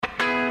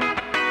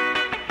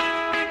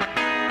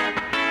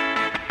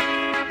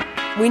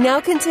We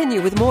now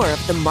continue with more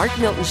of The Mark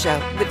Milton Show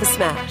with The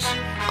Smash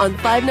on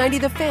 590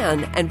 The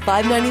Fan and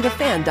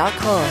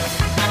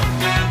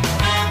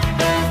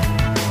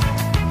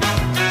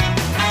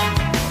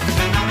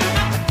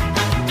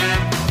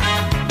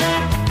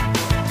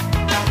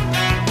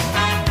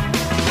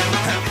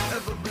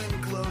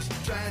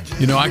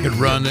You know, I could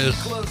run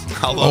this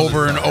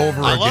over and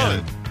over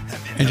again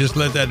and just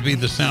let that be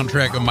the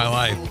soundtrack of my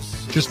life.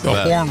 Just the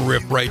horn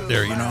riff right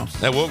there, you know.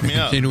 That woke me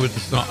up. Continue with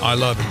the song. I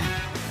love it.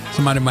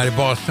 Somebody Mighty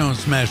Boss Stone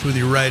Smash with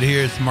you right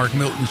here. It's the Mark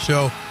Milton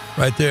Show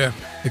right there.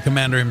 The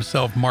commander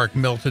himself, Mark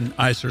Milton,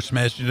 Icer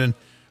smashing in.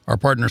 Our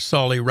partner,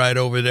 Sully, right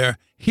over there.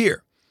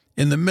 Here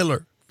in the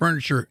Miller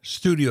Furniture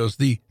Studios,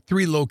 the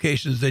 3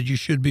 locations that you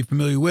should be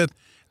familiar with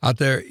out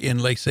there in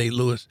Lake St.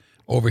 Louis,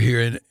 over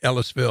here in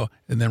Ellisville,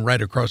 and then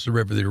right across the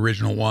river, the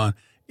original one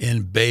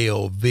in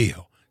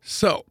Bayville.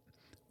 So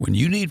when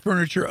you need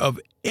furniture of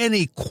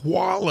any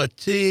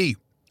quality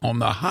on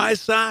the high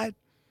side,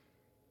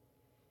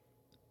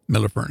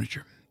 Miller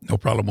Furniture, no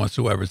problem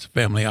whatsoever. It's a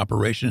family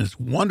operation. It's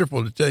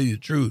wonderful, to tell you the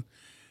truth,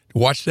 to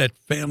watch that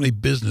family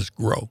business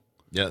grow.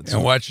 Yeah,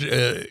 and watch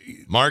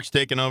Mark's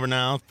taking over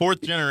now,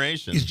 4th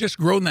generation. He's just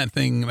grown that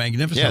thing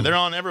magnificently. Yeah, they're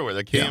on everywhere.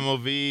 The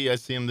KMOV, I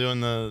see him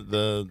doing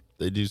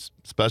they do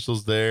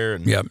specials there,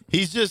 and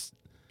he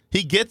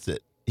gets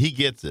it. He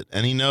gets it,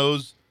 and he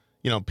knows.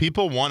 You know,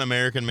 people want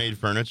American-made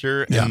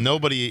furniture, and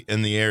nobody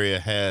in the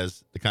area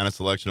has the kind of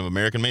selection of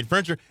American-made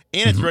furniture,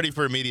 and it's ready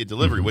for immediate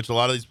delivery, which a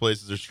lot of these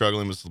places are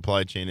struggling with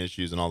supply chain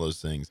issues and all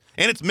those things.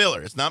 And it's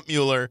Miller. It's not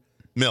Mueller.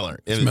 Miller.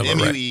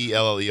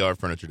 Mueller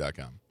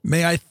furniture.com.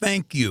 May I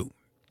thank you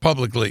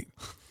publicly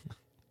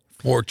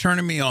for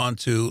turning me on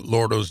to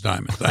Lordo's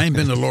Diamonds. I ain't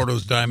been to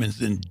Lordo's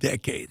Diamonds in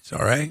decades,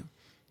 all right?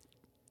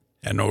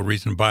 Had no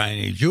reason to buy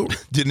any jewelry.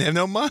 Didn't have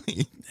no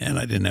money. And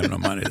I didn't have no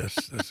money.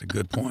 That's a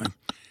good point.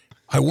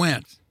 I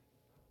went,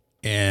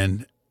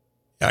 and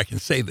I can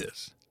say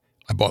this.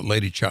 I bought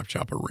Lady Chop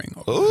Chop a ring.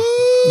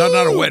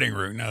 Not a wedding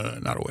ring. Not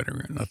a wedding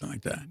ring. Nothing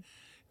like that.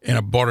 And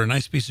I bought her a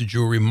nice piece of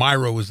jewelry.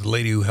 Myra was the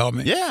lady who helped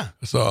me. Yeah.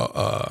 I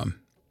saw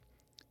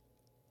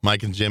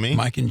Mike and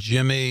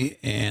Jimmy.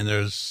 And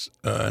there's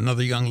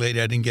another young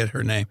lady. I didn't get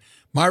her name.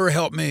 Myra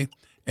helped me.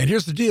 And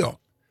here's the deal.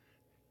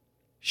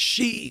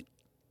 She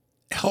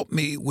helped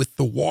me with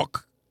the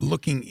walk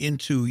looking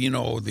into,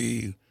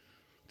 the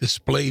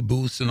display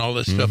booths and all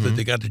that stuff that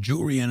they got the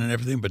jewelry in and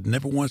everything, but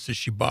never once did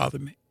she bother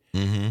me.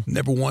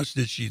 Never once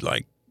did she,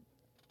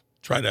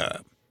 try to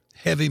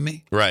heavy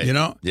me. Right. You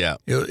know? Yeah.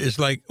 It's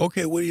like,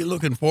 okay, what are you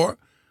looking for?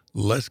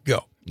 Let's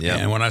go. Yeah.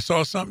 And when I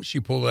saw something, she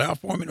pulled it out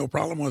for me, no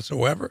problem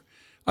whatsoever.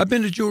 I've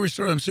been to jewelry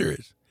stores. I'm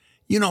serious.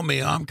 You know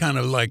me, I'm kind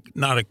of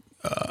not a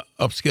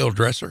upscale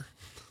dresser.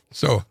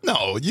 So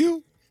No.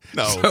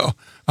 So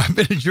I've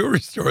been to jewelry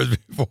stores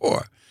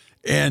before,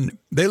 and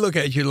they look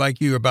at you like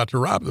you're about to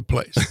rob the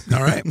place.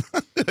 All right,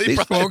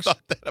 These folks thought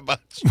that about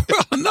you.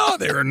 Well, no,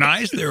 they were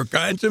nice. They were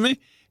kind to me.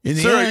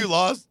 Sir, are you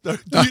lost? Do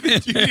you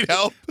need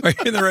help? Are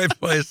you in the right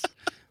place?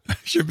 I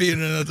should be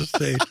in another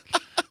state.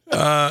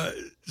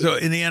 So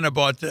in the end, I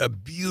bought a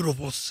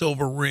beautiful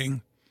silver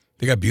ring.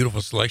 They got a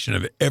beautiful selection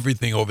of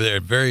everything over there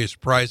at various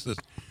prices.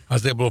 I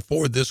was able to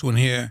afford this one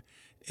here,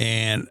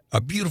 and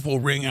a beautiful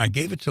ring. I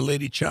gave it to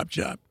Lady Chop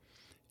Chop.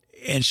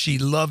 And she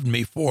loved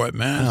me for it,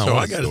 man. So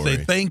I got to say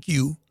thank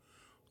you,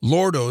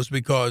 Lordo's,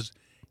 because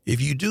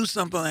if you do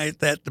something like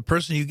that, the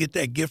person you get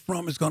that gift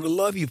from is going to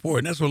love you for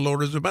it. And that's what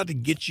Lordo's is about, to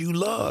get you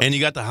love. And you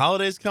got the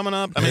holidays coming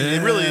up. I mean,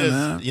 it really is.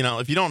 Man.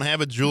 If you don't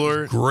have a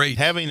jeweler, great.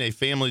 Having a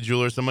family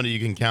jeweler, somebody you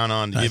can count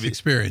on to give you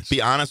experience,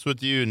 be honest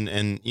with you,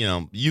 and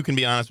you can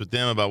be honest with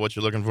them about what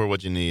you're looking for,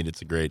 what you need.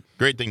 It's a great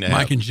thing to have.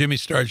 Mike and Jimmy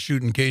started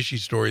shooting Casey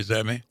stories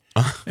at me,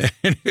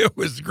 and it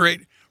was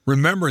great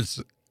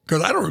remembrance.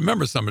 Because I don't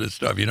remember some of this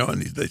stuff,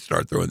 and they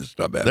start throwing this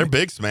stuff at me. They're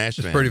big Smash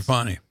fans. It's pretty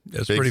funny.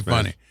 It's pretty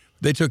funny.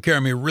 They took care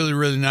of me really,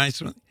 really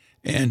nice.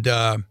 And,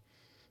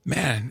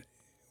 man,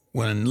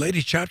 when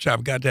Lady Chop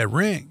Chop got that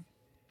ring,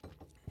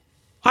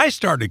 I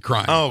started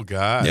crying. Oh,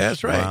 God. Yeah,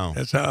 that's right. Wow.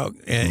 That's how,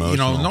 and,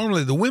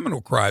 normally the women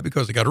will cry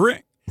because they got a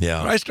ring.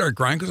 Yeah. But I started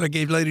crying because I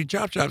gave Lady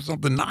Chop Chop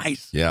something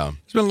nice. Yeah.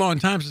 It's been a long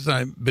time since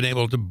I've been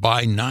able to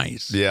buy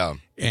nice. Yeah.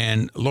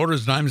 And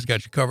Lordo's Diamonds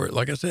got you covered,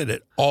 like I said,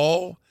 at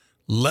all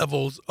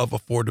levels of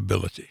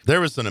affordability.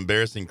 There was an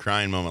embarrassing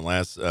crying moment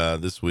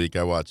this week.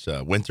 I watched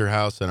Winter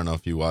House. I don't know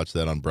if you watched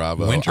that on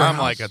Bravo. I'm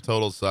like a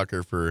total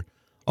sucker for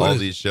all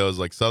these shows,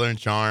 like Southern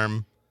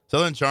Charms.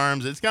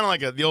 It's kind of like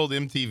the old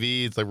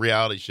MTV. It's like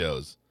reality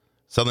shows.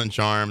 Southern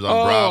Charms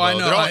on Bravo. I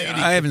know.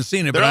 I haven't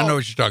seen it, but I know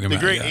what you're talking about.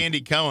 The great Andy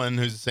Cohen,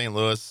 who's a St.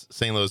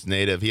 Louis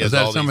native. He has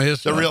all some of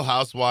his stuff? The Real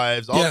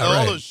Housewives,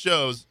 all those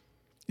shows.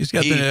 He's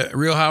got the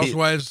Real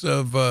Housewives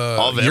of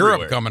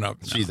Europe coming up.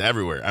 She's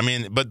everywhere. I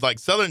mean, but like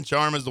Southern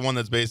Charm is the one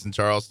that's based in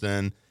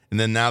Charleston, and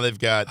then now they've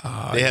got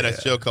they had a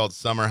show called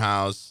Summer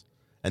House,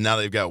 and now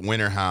they've got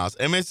Winter House.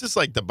 I mean, it's just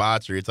like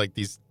debauchery. It's like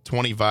these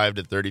 25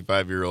 to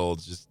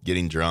 35-year-olds just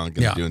getting drunk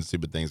and doing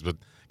stupid things. But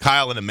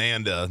Kyle and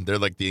Amanda, they're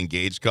like the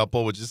engaged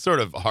couple, which is sort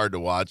of hard to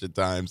watch at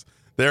times.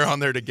 They're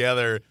on there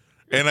together.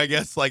 And I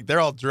guess, like, they're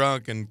all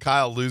drunk, and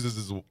Kyle loses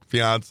his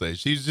fiance.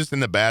 She's just in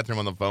the bathroom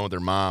on the phone with her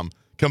mom,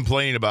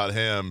 complaining about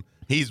him.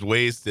 He's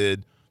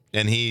wasted,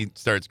 and he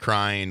starts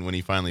crying when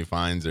he finally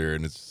finds her,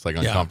 and it's just, like,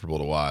 uncomfortable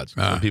to watch.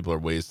 When people are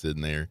wasted,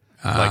 and they're,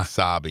 like,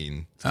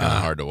 sobbing. It's kind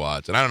of hard to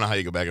watch. And I don't know how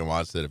you go back and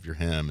watch that if you're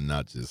him and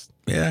not just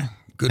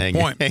good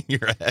point. hang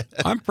your head.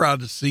 I'm proud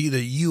to see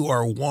that you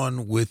are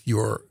one with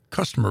your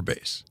customer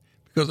base,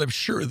 because I'm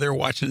sure they're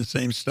watching the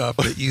same stuff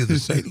that you, the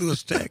St.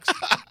 Louis tax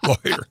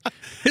lawyer,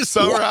 is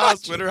Summer watching.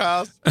 House, Winter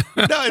House.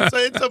 No,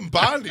 it's a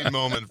bonding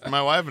moment for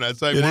my wife and I.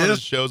 It's like one of the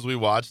shows we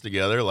watch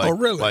together. Like,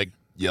 really? Like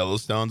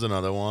Yellowstone's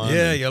another one.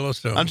 Yeah,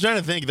 Yellowstone. I'm trying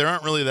to think. There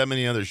aren't really that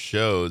many other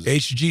shows.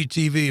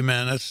 HGTV,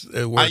 man. That's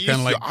where kind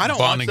of like I don't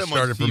bonding watch that much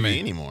started for TV me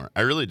anymore.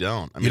 I really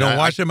don't. I mean, you don't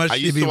watch that much I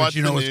used to TV, watch but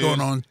you know the what's news.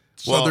 going on.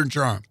 Southern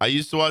Charm. I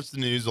used to watch the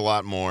news a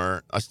lot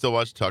more. I still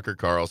watch Tucker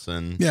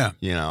Carlson. Yeah.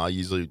 You know, I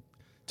usually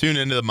tune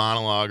into the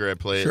monologue or I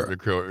play it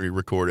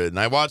recorded. And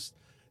I watched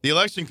the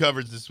election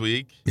coverage this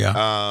week.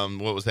 Yeah.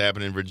 What was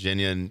happening in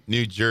Virginia and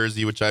New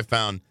Jersey, which I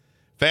found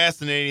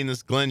fascinating.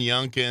 This Glenn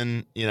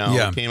Youngkin,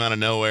 came out of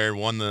nowhere,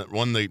 won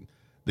the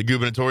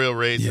gubernatorial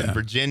race in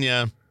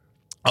Virginia.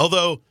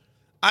 Although,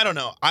 I don't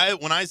know.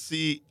 When I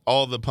see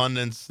all the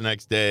pundits the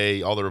next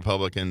day, all the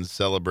Republicans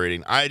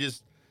celebrating, I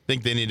just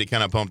think they need to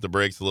kind of pump the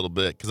brakes a little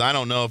bit, because I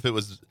don't know if it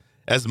was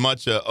as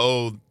much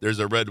there's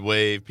a red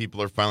wave,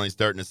 people are finally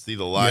starting to see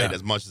the light,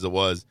 as much as it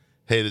was,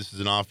 hey, this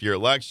is an off-year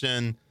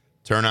election,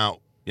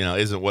 turnout,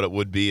 isn't what it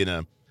would be in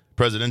a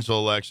presidential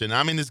election.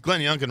 I mean, this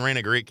Glenn Youngkin ran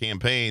a great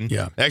campaign.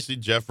 Yeah. Actually,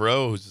 Jeff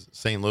Rowe, who's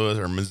St. Louis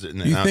or Missouri,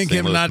 you think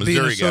him not Missouri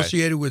being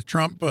associated with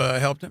Trump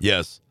helped him?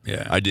 Yes.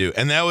 Yeah. I do.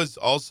 And that was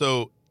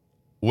also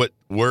what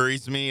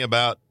worries me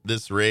about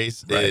this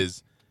race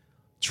is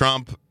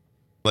Trump.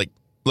 Like,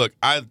 look,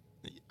 I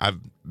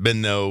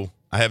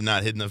have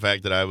not hidden the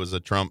fact that I was a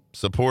Trump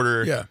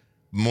supporter. Yeah.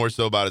 More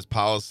so about his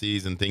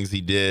policies and things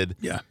he did.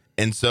 Yeah.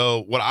 And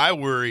so what I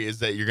worry is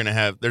that you're going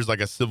to there's like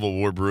a civil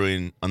war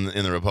brewing in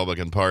the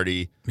Republican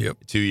Party. Yep.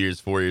 2 years,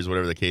 4 years,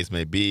 whatever the case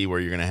may be,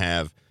 where you're going to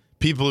have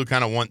people who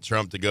kind of want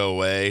Trump to go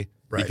away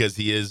because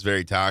he is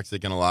very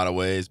toxic in a lot of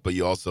ways. But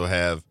you also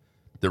have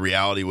the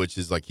reality, which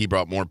is like he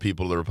brought more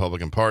people to the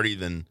Republican Party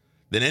than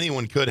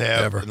anyone could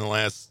have in the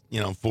last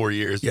 4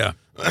 years. Yeah.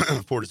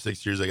 4 to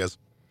 6 years, I guess.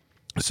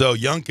 So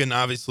Youngkin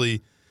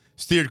obviously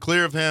steered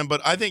clear of him,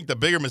 but I think the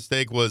bigger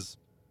mistake was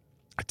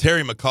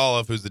Terry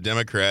McAuliffe, who's the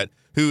Democrat,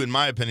 who, in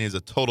my opinion, is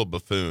a total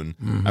buffoon.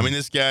 Mm-hmm. I mean,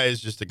 this guy is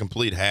just a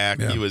complete hack.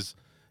 Yeah. He was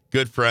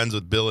good friends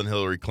with Bill and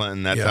Hillary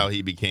Clinton. That's how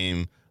he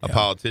became a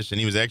politician.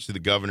 He was actually the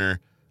governor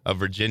of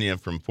Virginia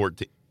from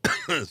 14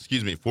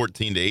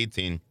 to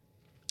 18.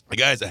 The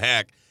guy's a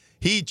hack.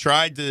 He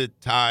tried to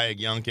tie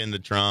Youngkin to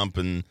Trump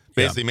and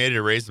basically made it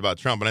a race about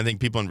Trump. And I think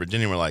people in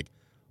Virginia were like,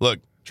 look,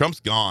 Trump's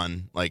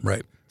gone. Like,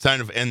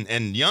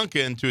 and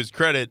Youngkin, to his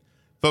credit,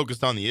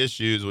 focused on the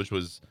issues, which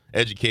was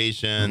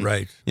education,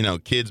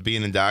 kids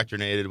being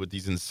indoctrinated with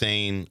these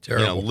insane,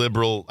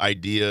 liberal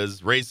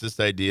ideas, racist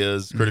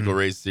ideas, critical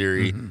race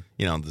theory,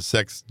 the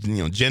sex,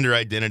 gender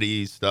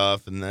identity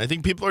stuff. And I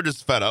think people are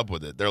just fed up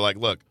with it. They're like,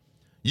 look,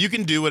 you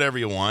can do whatever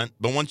you want,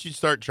 but once you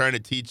start trying to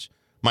teach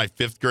my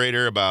fifth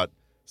grader about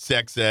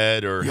sex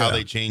ed or how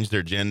they change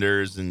their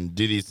genders and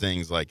do these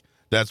things, like,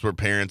 that's where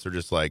parents are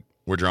just like,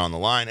 we're drawing the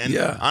line. And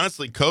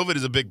honestly, COVID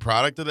is a big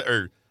product of that,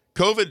 or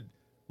COVID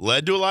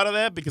led to a lot of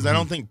that, because I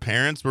don't think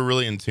parents were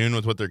really in tune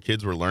with what their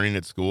kids were learning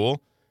at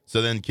school.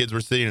 So then kids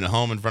were sitting at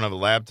home in front of a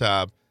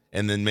laptop,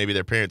 and then maybe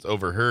their parents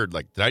overheard,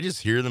 like, did I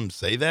just hear them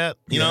say that?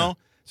 You know?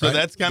 So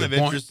that's kind of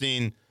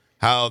interesting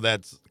how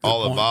that's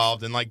all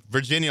evolved. And like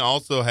Virginia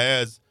also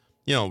has,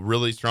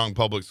 really strong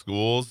public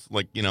schools,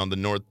 like, the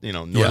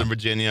Northern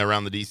Virginia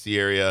around the DC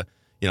area,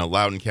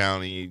 Loudoun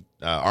County,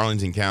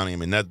 Arlington County. I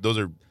mean, those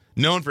are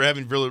known for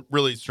having really,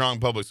 really strong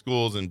public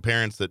schools and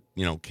parents that,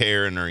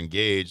 care and are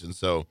engaged. And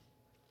so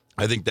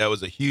I think that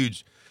was a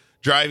huge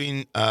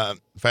driving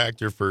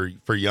factor for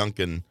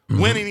Youngkin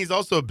winning. He's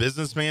also a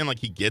businessman. Like,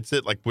 he gets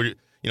it. Like,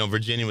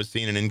 Virginia was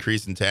seeing an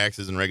increase in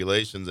taxes and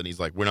regulations, and he's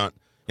like, we're not,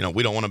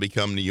 we don't want to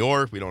become New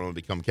York. We don't want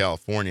to become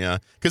California,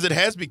 because it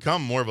has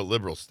become more of a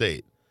liberal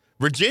state.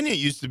 Virginia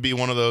used to be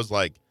one of those,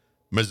 like,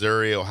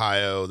 Missouri,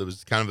 Ohio, that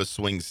was kind of a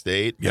swing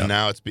state, and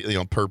now it's,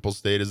 purple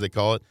state, as they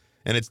call it,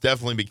 and it's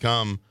definitely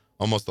become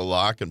almost a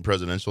lock in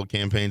presidential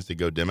campaigns to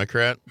go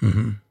Democrat.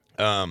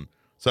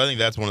 So I think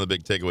that's one of the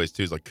big takeaways,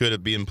 too, is like, could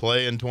it be in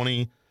play in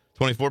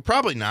 2024?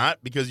 Probably not,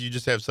 because you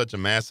just have such a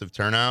massive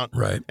turnout.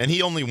 Right. And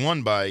he only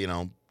won by,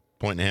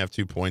 1.5,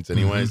 2 points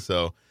anyway.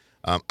 So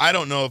I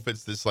don't know if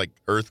it's this, like,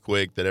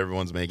 earthquake that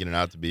everyone's making it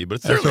out to be, but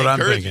it's certainly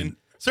encouraging.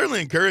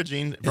 Certainly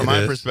encouraging from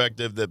my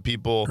perspective that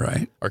people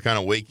are kind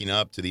of waking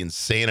up to the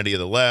insanity of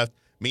the left.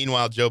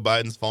 Meanwhile, Joe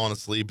Biden's falling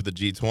asleep at the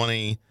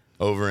G20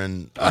 over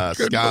in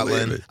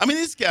Scotland. I mean,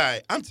 this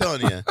guy, I'm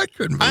telling you. I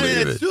couldn't believe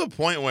it. It's to a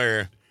point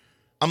where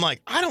I'm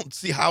like, I don't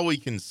see how we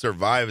can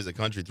survive as a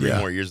country 3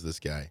 more years of this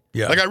guy.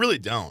 Yeah. Like, I really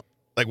don't.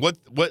 Like,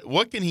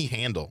 what can he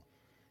handle?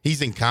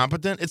 He's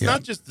incompetent. It's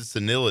not just the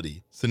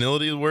senility.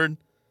 Senility is the word?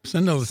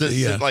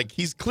 Like,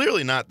 he's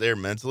clearly not there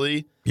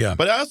mentally. Yeah.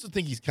 But I also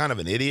think he's kind of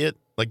an idiot.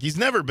 Like, he's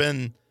never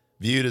been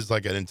viewed as,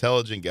 like, an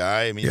intelligent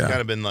guy. I mean, he's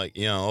kind of been, like,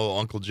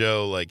 Uncle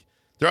Joe, like,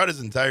 throughout his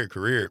entire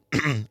career.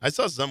 I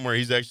saw something where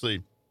he's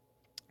actually,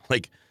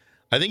 like,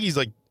 I think he's,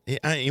 like,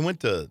 he went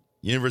to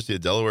University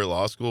of Delaware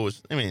Law School,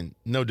 which, I mean,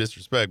 no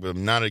disrespect, but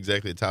not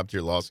exactly a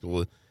top-tier law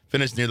school.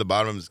 Finished near the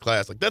bottom of his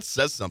class. Like, that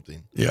says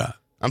something. Yeah.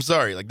 I'm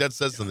sorry. Like, that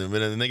says something.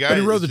 But the guy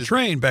he rode the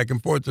train back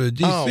and forth to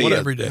D.C.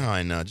 every day. Oh,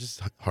 I know.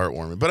 Just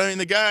heartwarming. But, I mean,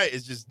 the guy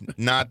is just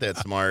not that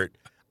smart.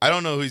 I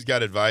don't know who he's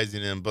got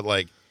advising him, but,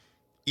 like,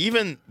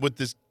 even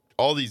with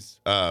all these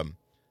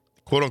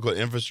quote-unquote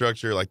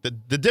infrastructure, like,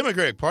 the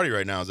Democratic Party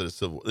right now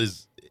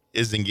is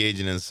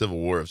engaging in a civil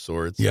war of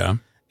sorts. Yeah.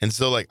 And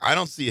so, like, I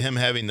don't see him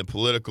having the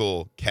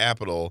political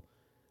capital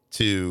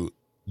to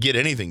get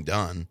anything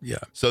done. Yeah.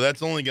 So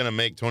that's only going to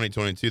make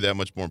 2022 that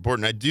much more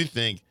important. I do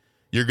think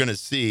you're going to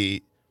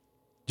see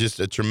just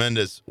a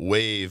tremendous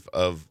wave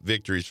of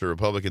victories for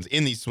Republicans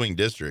in these swing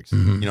districts,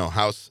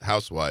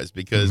 house-wise.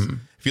 Because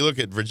if you look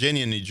at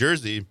Virginia and New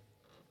Jersey,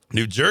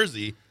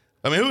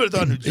 I mean, who would have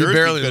thought New Jersey? He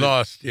barely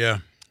lost, yeah.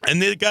 And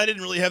the guy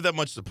didn't really have that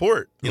much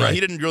support. You know, he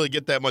didn't really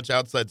get that much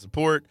outside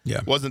support.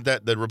 Yeah. Wasn't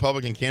that the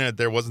Republican candidate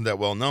there wasn't that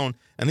well known,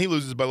 and he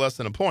loses by less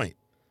than a point.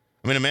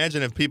 I mean,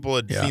 imagine if people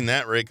had seen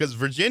that rate, because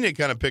Virginia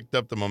kind of picked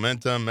up the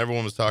momentum.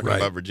 Everyone was talking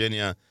about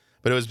Virginia,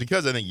 but it was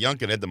because I think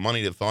Youngkin had the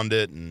money to fund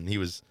it, and he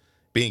was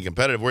being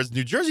competitive. Whereas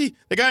New Jersey,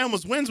 the guy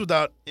almost wins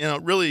without,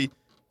 really,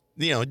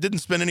 didn't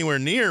spend anywhere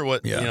near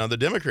what the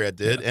Democrat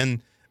did. Yeah.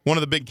 And one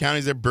of the big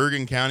counties there,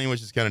 Bergen County,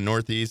 which is kind of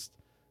northeast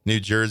New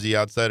Jersey,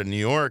 outside of New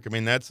York. I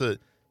mean, that's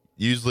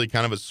usually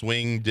kind of a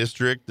swing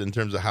district in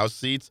terms of House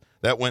seats.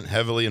 That went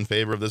heavily in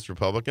favor of this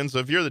Republican. So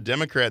if you're the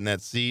Democrat in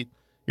that seat,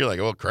 you're like,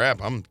 oh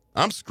crap,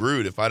 I'm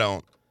screwed if I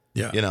don't,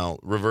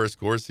 reverse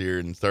course here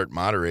and start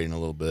moderating a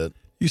little bit.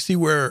 You see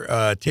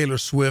where Taylor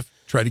Swift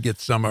tried to get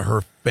some of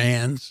her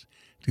fans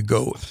to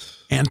go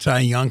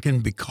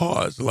anti-Youngkin,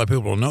 because a lot of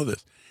people don't know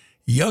this.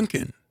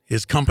 Youngkin,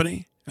 his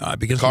company,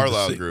 begins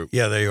Carlyle with Group.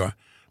 Yeah, there you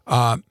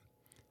are.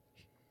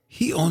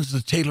 He owns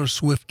the Taylor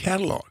Swift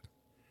catalog.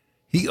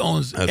 He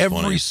owns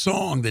every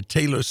song that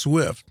Taylor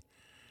Swift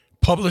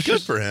publishes.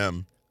 Good for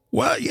him.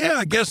 Well, yeah,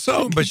 I guess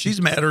so. But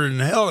she's madder than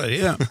hell at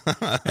him.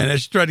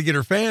 And she tried to get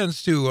her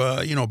fans to,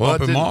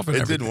 bump him off. And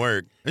it didn't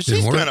work. And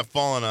she's kind of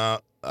fallen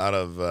out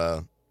of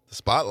the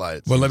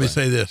spotlight. Well, let me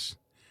say this.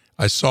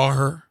 I saw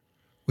her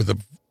with a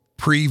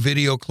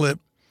pre-video clip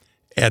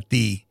at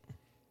the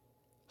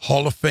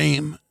Hall of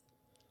Fame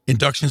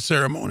induction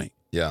ceremony.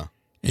 Yeah.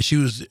 And she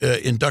was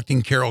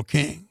inducting Carole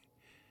King.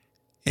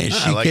 And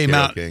she came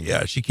out. King.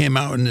 Yeah, she came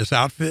out in this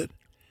outfit.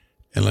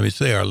 And let me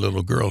say, our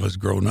little girl has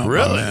grown up.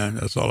 Really? Man,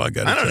 that's all I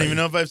got to say. I don't even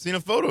know if I've seen a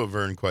photo of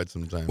her in quite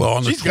some time. Well,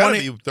 on she's got to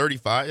be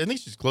 35. I think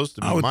she's close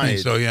to I would my think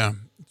age. so, yeah.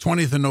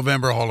 20th of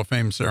November, Hall of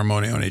Fame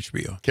ceremony on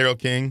HBO. Carole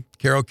King.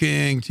 Carole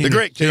King. The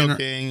great Carole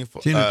King.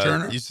 Tina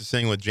Turner. Used to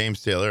sing with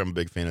James Taylor. I'm a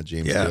big fan of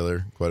James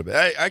Taylor quite a bit.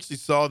 I actually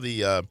saw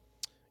the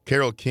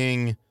Carole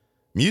King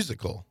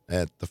musical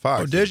at the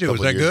Fox. Oh, did you?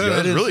 Was that good?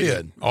 It was really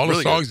good. All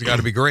the songs have got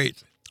to be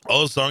great.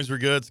 All the songs were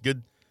good. It's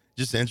good,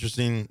 just an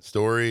interesting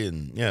story.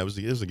 And, yeah, it was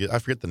a good. I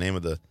forget the name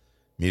of the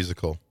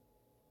musical,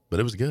 but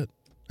it was good.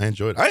 I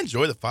enjoyed it. I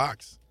enjoy the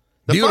Fox.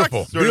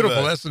 Beautiful.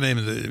 That's the name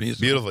of the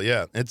musical. Beautiful,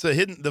 yeah. It's a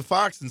hidden. The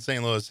Fox in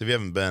St. Louis. If you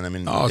haven't been, I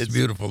mean, it's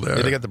beautiful there.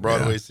 Yeah, they got the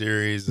Broadway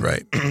series.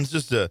 Right. It's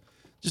just a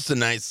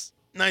nice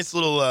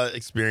little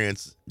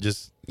experience.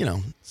 Just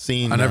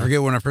seeing. I never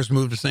forget when I first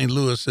moved to St.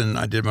 Louis and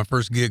I did my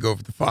first gig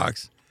over at the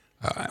Fox.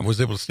 I was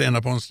able to stand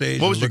up on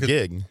stage. What was your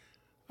gig?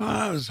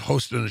 I was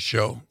hosting a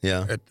show.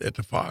 Yeah. At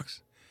the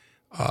Fox.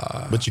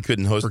 But you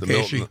couldn't host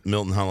the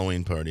Milton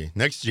Halloween party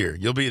next year.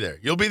 You'll be there.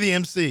 You'll be the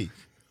MC.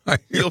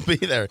 You'll be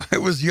there. I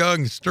was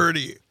young,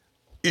 sturdy,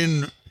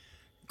 in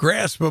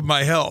grasp of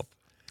my health.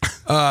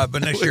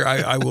 But next year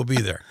I will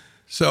be there.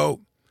 So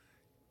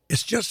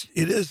it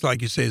is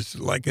like you say, it's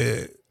like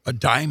a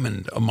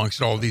diamond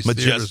amongst all these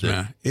theaters,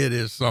 man. It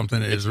is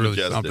something. It's really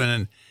majestic. Something.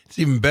 And it's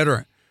even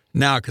better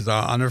now because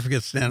I'll never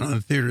forget standing on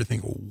the theater and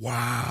think,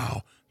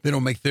 wow, they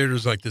don't make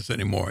theaters like this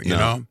anymore, you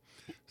know?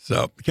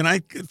 So can I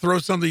throw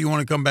something? You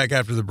want to come back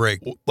after the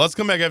break? Well, let's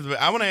come back after the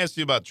break. I want to ask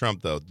you about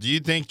Trump, though. Do you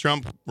think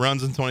Trump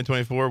runs in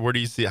 2024? How do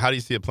you see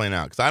it playing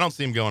out? Because I don't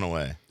see him going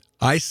away.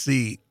 I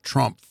see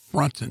Trump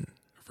fronting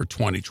for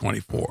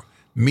 2024,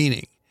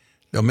 meaning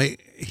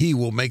he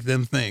will make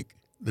them think,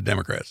 the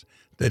Democrats,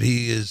 that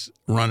he's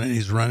running,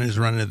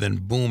 and then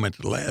boom, at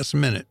the last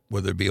minute,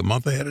 whether it be a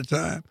month ahead of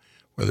time,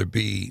 whether it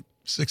be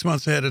 6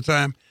 months ahead of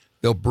time,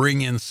 they'll bring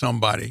in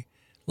somebody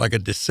like a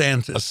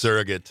DeSantis. A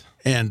surrogate.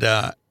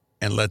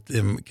 And let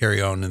them carry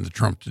on in the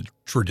Trump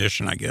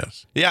tradition, I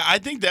guess. Yeah, I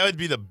think that would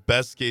be the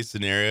best case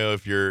scenario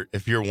if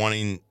you're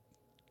wanting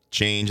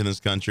change in this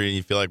country and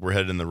you feel like we're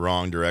headed in the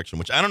wrong direction,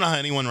 which I don't know how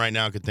anyone right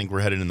now could think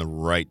we're headed in the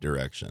right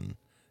direction.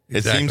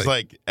 Exactly. It seems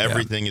like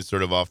everything is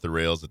sort of off the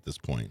rails at this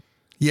point.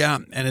 Yeah,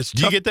 and it's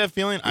Do you get that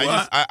feeling?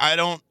 Well,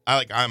 I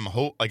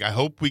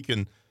hope we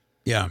can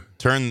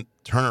turn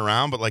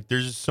around, but like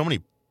there's just so many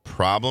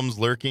problems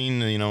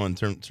lurking, in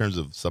terms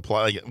of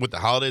supply, like with the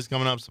holidays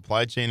coming up,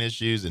 supply chain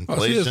issues,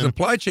 inflation. The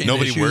supply chain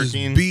nobody issues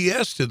working.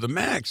 BS to the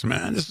max,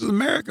 man. This is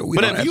America.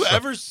 But have you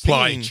ever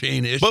supply seen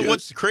chain issues? But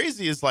what's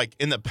crazy is like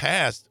in the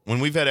past, when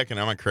we've had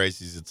economic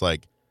crises, it's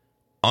like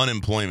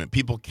unemployment.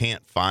 People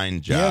can't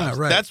find jobs.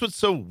 Yeah, right. That's what's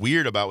so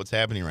weird about what's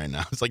happening right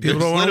now. It's like People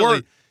don't wanna literally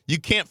work. you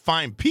can't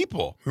find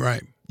people.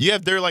 Right.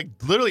 They're like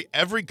literally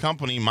every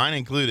company, mine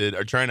included,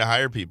 are trying to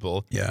hire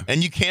people. Yeah.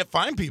 And you can't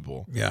find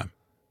people. Yeah.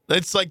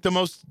 It's like the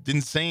most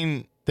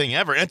insane thing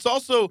ever. And it's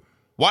also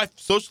why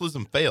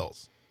socialism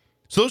fails.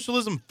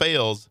 Socialism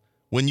fails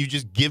when you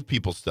just give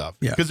people stuff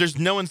because there's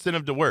no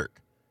incentive to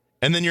work.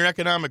 And then your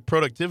economic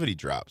productivity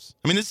drops.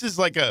 I mean, this is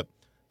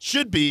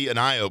should be an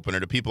eye-opener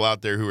to people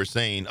out there who are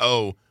saying,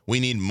 oh, we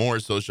need more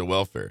social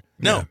welfare.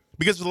 No,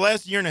 because for the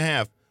last year and a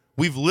half,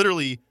 we've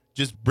literally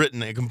just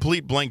written a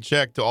complete blank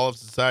check to all of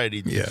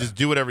society to just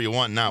do whatever you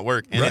want and not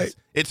work. And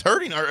it's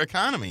hurting our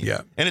economy.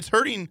 Yeah. And it's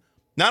hurting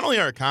not only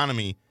our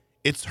economy,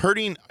 it's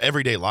hurting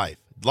everyday life.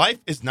 Life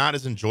is not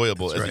as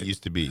enjoyable as it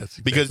used to be. That's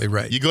exactly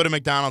right. You go to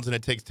McDonald's and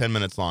it takes 10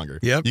 minutes longer.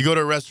 Yep. You go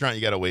to a restaurant,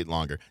 you got to wait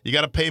longer. You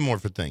got to pay more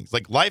for things.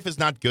 Like life is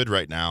not good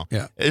right now.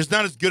 Yeah. It's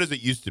not as good as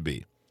it used to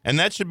be. And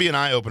that should be an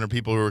eye-opener to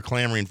people who are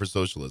clamoring for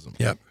socialism.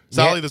 Yep.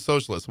 Solly the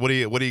socialist. What do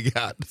you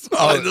got?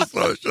 Solly the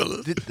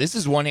socialist. This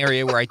is one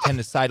area where I tend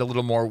to side a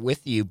little more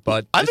with you,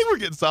 but I think we're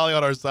getting Solly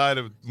on our side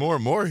more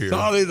and more here.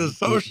 Solly the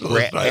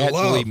socialist.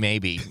 actually,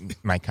 maybe,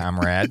 my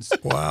comrades.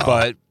 Wow.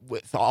 But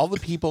with all the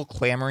people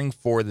clamoring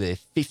for the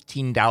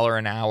 $15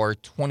 an hour,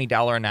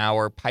 $20 an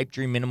hour pipe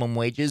dream minimum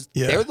wages,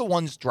 they're the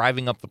ones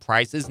driving up the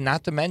prices.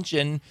 Not to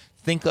mention,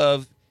 think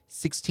of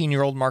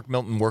 16-year-old Mark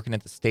Milton working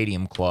at the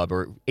Stadium Club,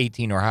 or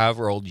 18 or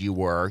however old you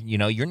were.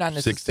 You're not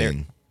necessarily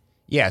 16.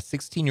 Yeah,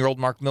 16-year-old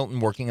Mark Milton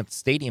working at the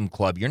Stadium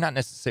Club. You're not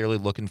necessarily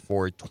looking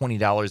for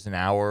 $20 an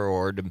hour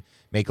or to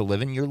make a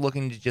living. You're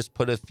looking to just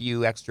put a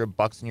few extra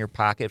bucks in your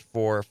pocket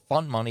for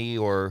fun money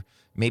or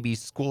maybe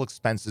school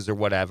expenses or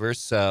whatever.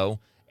 So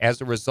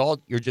as a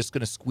result, you're just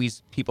going to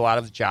squeeze people out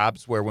of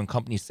jobs where when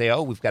companies say,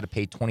 oh, we've got to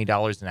pay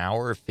 $20 an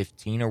hour or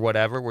 $15 or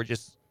whatever, we're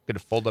just going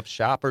to fold up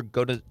shop or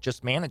go to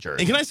just manager.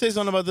 And can I say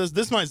something about this?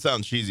 This might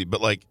sound cheesy,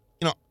 but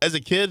as a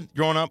kid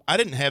growing up, I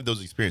didn't have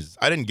those experiences.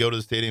 I didn't go to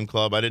the Stadium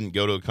Club. I didn't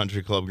go to a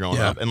country club growing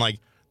up. And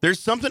there's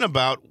something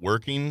about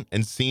working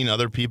and seeing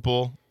other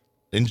people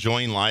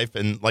enjoying life.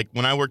 And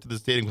when I worked at the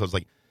Stadium Club, I was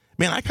like,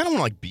 man, I kind of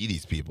want to be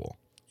these people.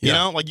 You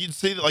know, you'd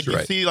see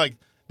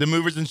the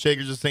movers and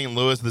shakers of St.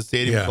 Louis, the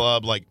Stadium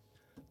Club,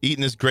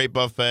 eating this great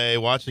buffet,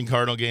 watching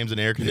Cardinal games in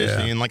air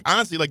conditioning. And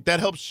honestly, that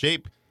helps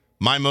shape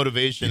my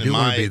motivation and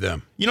want to be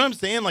them. You know what I'm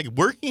saying?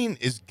 Working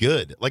is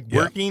good.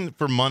 Working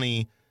for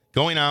money,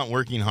 going out and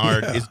working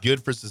hard is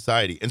good for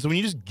society. And so when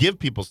you just give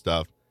people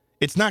stuff,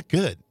 it's not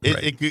good.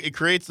 It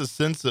creates a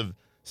sense of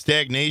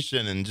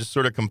stagnation and just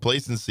sort of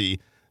complacency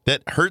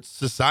that hurts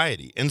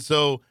society. And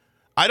so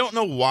I don't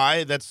know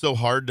why that's so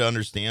hard to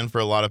understand for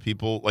a lot of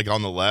people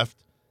on the left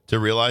to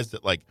realize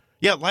that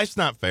life's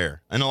not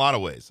fair in a lot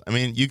of ways. I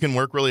mean, you can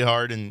work really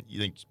hard and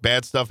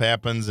bad stuff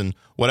happens and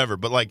whatever,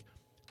 but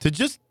to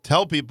just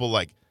tell people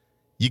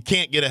you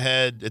can't get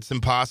ahead, it's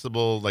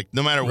impossible,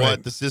 no matter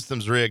what, the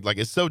system's rigged,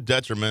 it's so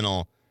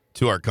detrimental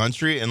to our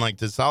country. And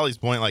to Solly's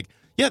point,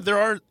 there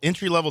are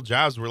entry-level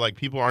jobs where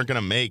people aren't going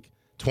to make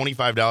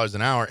 $25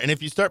 an hour. And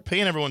if you start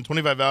paying everyone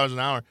 $25 an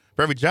hour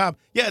for every job,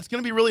 it's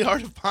going to be really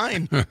hard to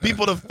find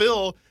people to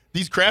fill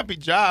these crappy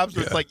jobs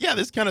where it's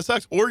this kind of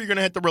sucks. Or you're going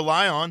to have to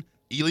rely on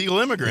illegal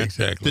immigrants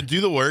to do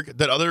the work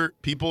that other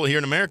people here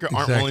in America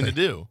aren't willing to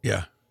do.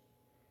 Yeah.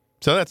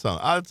 So that's all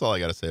I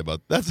got to say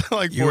about that. That's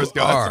Forrest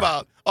Gump. That's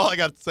about all I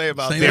got to say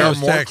about that. There are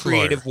more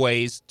creative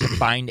ways to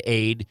find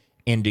aid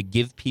and to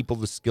give people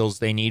the skills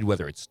they need,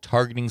 whether it's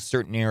targeting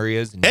certain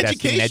areas,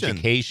 investing in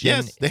education.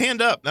 Yes, the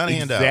hand up, not a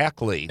handout.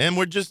 Exactly. And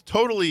we're just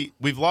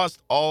we've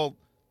lost all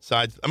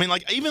sides. I mean,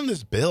 even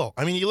this bill.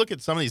 I mean, you look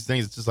at some of these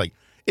things, it's just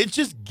it's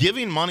just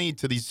giving money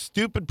to these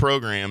stupid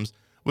programs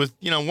with,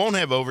 won't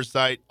have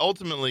oversight.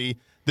 Ultimately,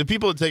 the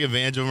people that take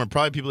advantage of them are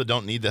probably people that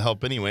don't need the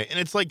help anyway. And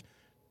it's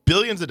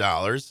billions of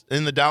dollars,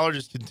 and the dollar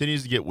just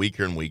continues to get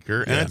weaker and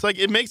weaker. And it's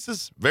it makes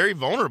us very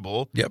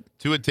vulnerable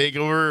to a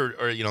takeover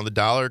or the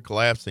dollar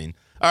collapsing.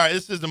 All right,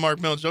 this is the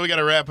Mark Milton Show. We got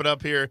to wrap it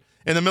up here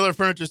in the Miller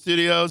Furniture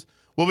Studios.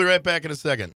 We'll be right back in a second.